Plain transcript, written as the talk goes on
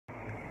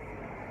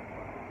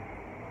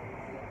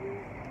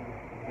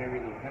maybe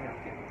the lieutenant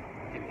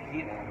get the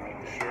heat on, right?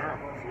 Sure.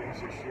 Yes,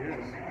 she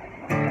is.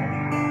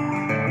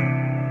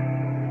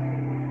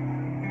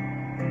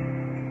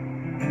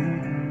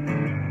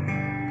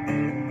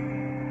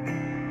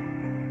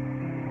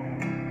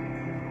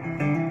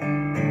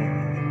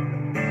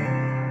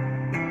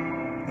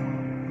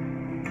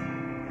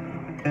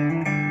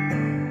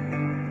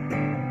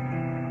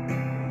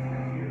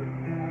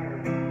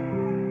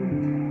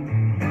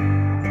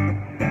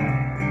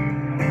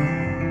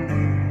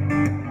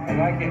 I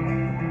like it.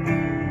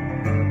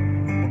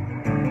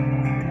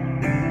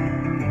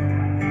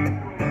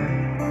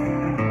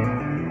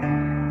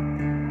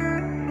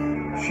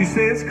 She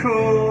says it's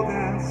cold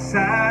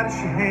outside,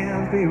 she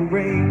hands me a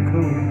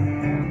raincoat.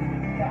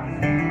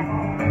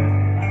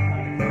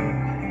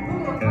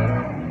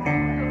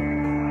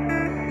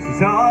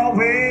 She's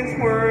always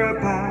worried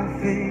about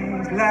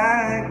things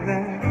like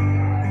that.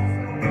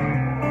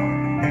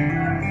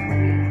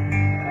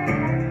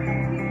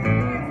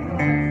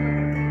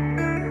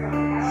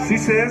 She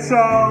says it's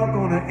all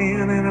gonna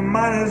end and it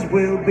might as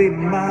well be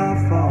my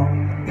fault.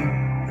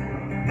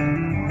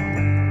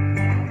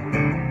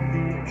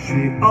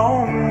 She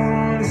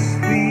only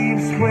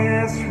sleeps when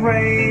it's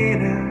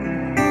raining.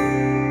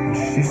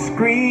 She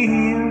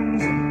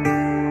screams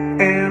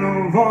and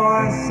her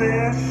voice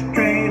is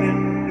straining.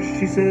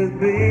 She says,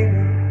 baby,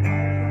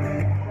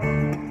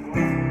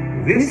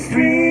 this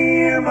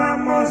dream I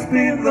must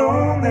be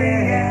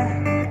lonely.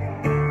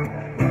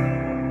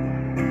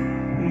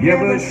 Yeah,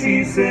 but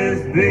she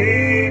says,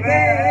 baby,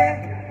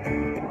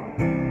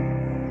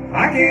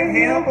 I can't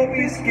help but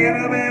be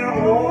scared of it.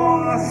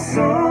 Oh,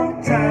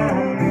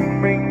 sometimes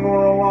rain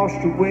gonna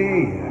wash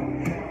away,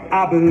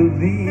 I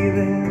believe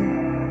it.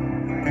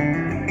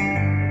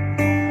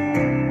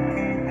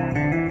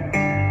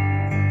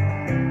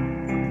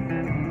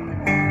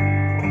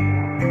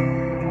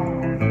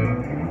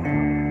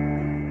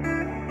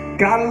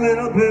 Got a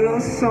little bit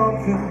of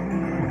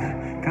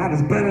something, God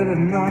is better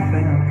than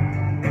nothing.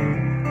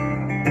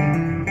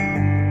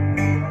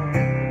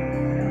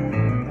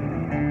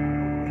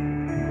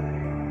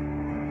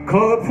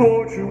 Color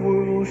poetry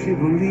world, she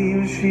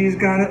believes she's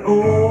got it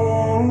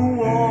all.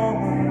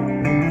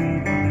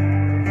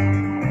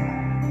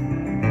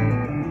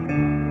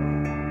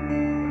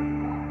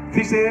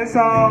 She says it's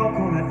all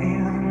gonna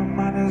end, it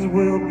might as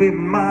well be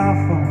my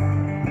fault.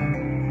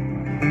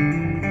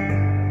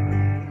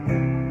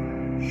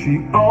 She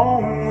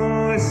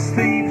only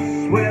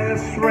sleeps when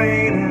it's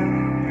raining,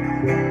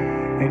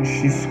 and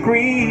she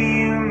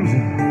screams,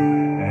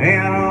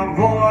 and her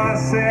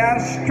voice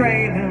is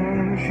straining.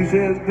 She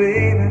says,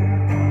 baby,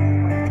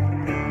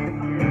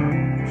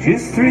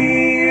 she's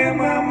 3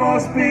 and I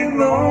must be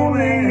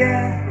lonely,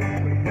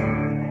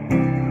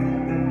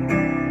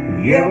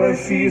 yeah, but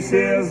she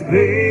says,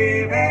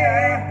 baby,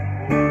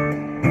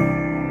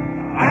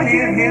 I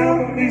can't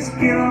help but be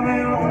scared of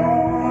it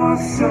all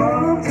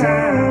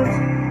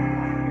sometimes.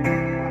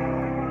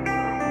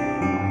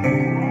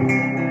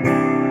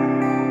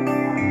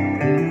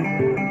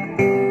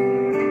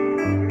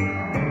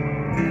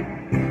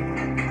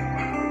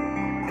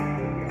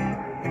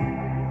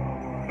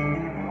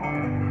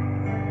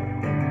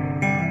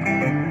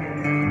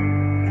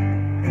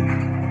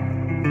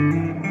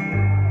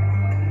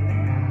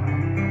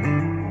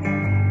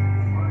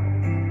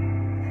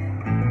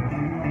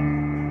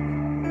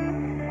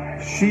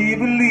 She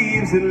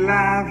believes that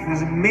life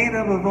is made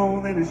up of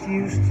all that it's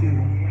used to.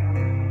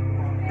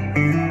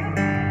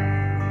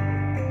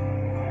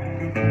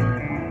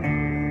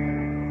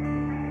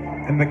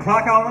 And the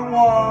clock on the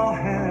wall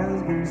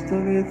has been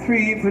stuck at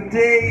 3 for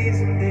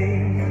days and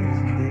days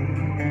and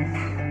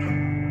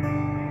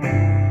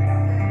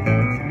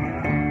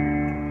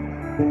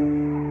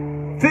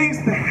days. Thinks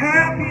the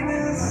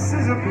happiness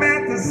is a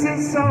mat that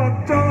sits on a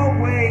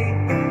doorway.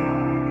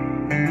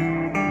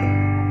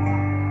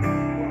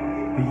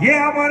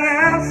 Yeah, but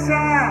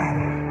outside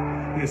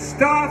it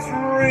starts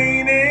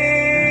raining.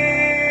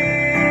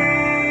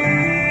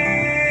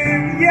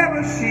 Yeah,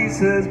 but she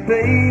says,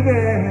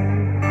 baby,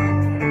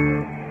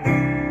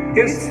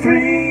 it's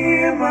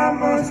 3 and I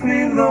must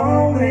be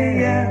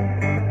lonely.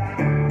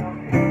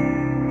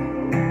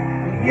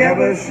 Yeah,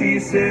 but she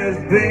says,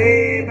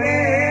 baby,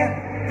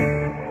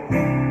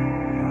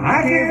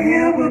 I can't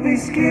help but be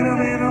scared of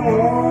it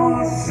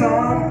all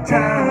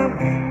sometime.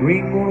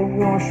 Rain gonna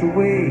wash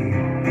away,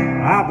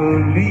 I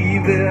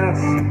believe this.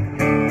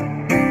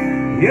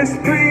 Yes,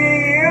 3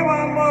 a.m.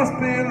 I must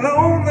be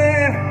lonely.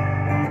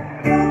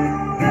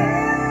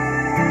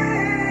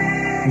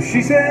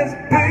 She says,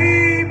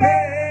 baby,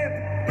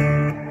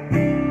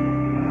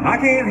 I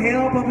can't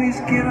help but be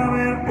scared of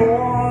it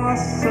all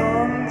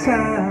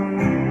sometime.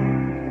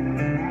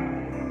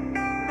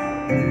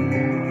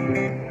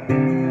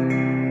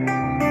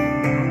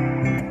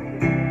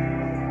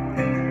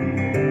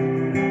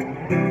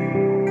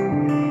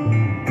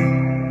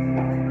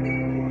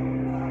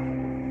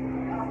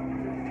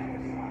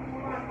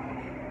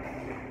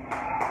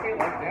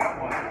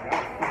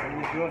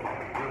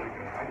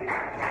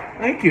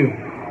 Thank you.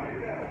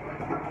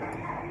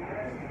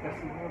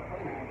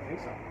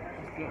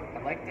 good.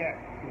 I like that.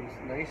 It was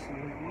nice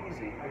and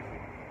easy.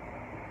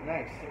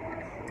 Nice.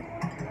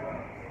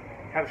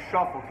 Had a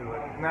shuffle to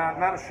it.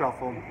 Not a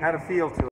shuffle. Had a feel to it.